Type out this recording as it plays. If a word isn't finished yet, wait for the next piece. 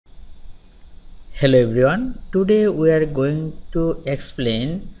Hello everyone, today we are going to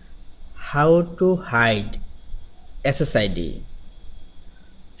explain how to hide SSID.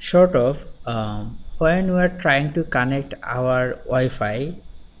 Sort of, when we are trying to connect our Wi-Fi,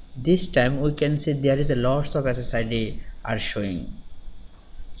 this time we can see there is a lots of SSID are showing.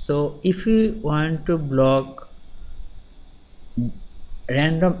 So if we want to block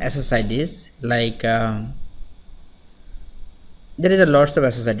random SSIDs like there is a lots of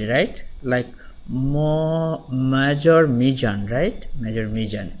SSID, right? Like more major median, right? Major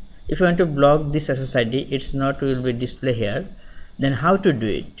median. If you want to block this SSID, it's not will be display here. Then how to do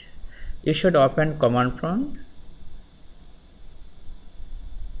it? You should open command prompt.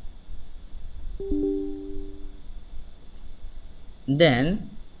 Then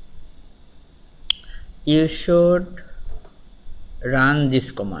you should run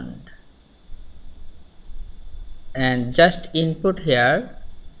this command and just input here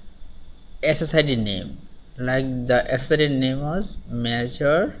SSID name, like the SSID name was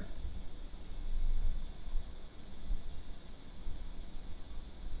major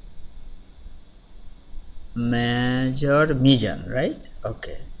median, right?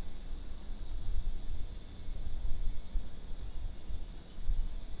 Okay,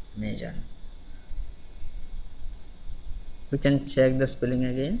 median. We can check the spelling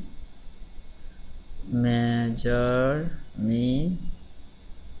again. Major median.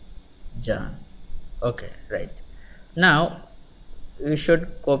 Okay, right. Now you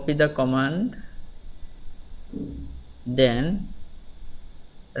should copy the command, then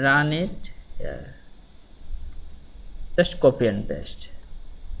run it here. Just copy and paste,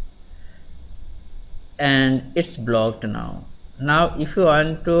 and it's blocked now. Now if you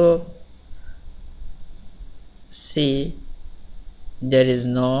want to see, there is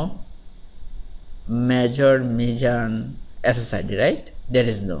no major median SSID, right? There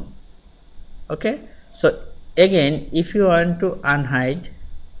is no. Okay, so again, if you want to unhide,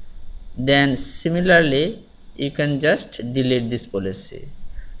 then similarly you can just delete this policy.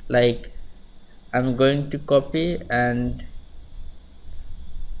 Like I'm going to copy and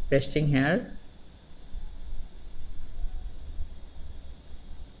pasting here.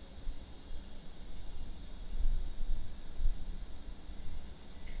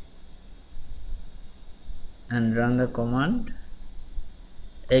 And run the command.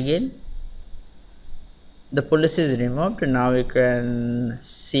 Again the policy is removed. Now you can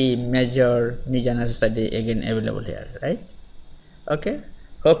see major median SSID again available here, right? Okay,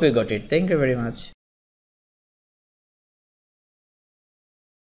 hope you got it. Thank you very much.